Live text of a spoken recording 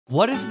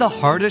What is the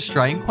hardest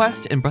shrine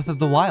quest in Breath of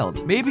the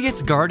Wild? Maybe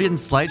it's Guardian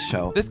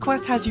Slideshow. This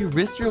quest has you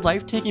risk your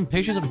life taking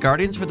pictures of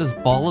guardians for this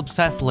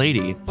ball-obsessed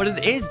lady, but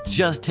it is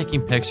just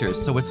taking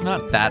pictures, so it's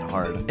not that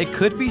hard. It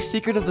could be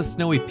Secret of the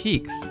Snowy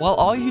Peaks. While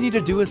all you need to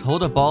do is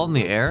hold a ball in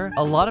the air,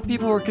 a lot of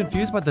people were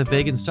confused by the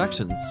vague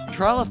instructions.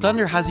 Trial of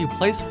Thunder has you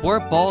place 4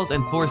 balls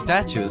and 4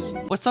 statues.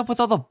 What's up with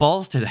all the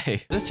balls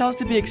today? This challenge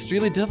can be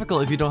extremely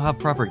difficult if you don't have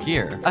proper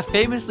gear. A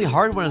famously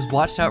hard one is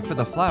Watch Out for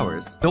the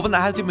Flowers, the one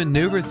that has you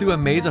maneuver through a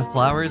maze of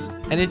flowers,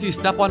 and if you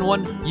step on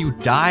one, you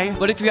die.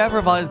 But if you have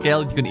Revali's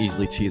Gale, you can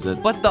easily cheese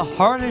it. But the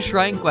hardest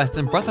shrine quest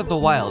in Breath of the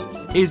Wild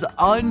is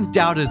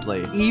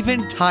undoubtedly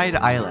Eventide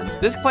Island.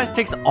 This quest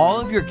takes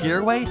all of your gear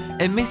away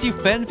and makes you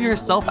fend for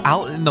yourself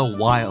out in the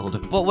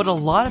wild. But what a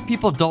lot of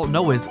people don't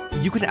know is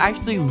you can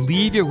actually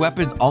leave your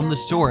weapons on the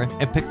shore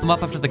and pick them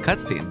up after the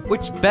cutscene,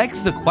 which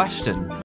begs the question,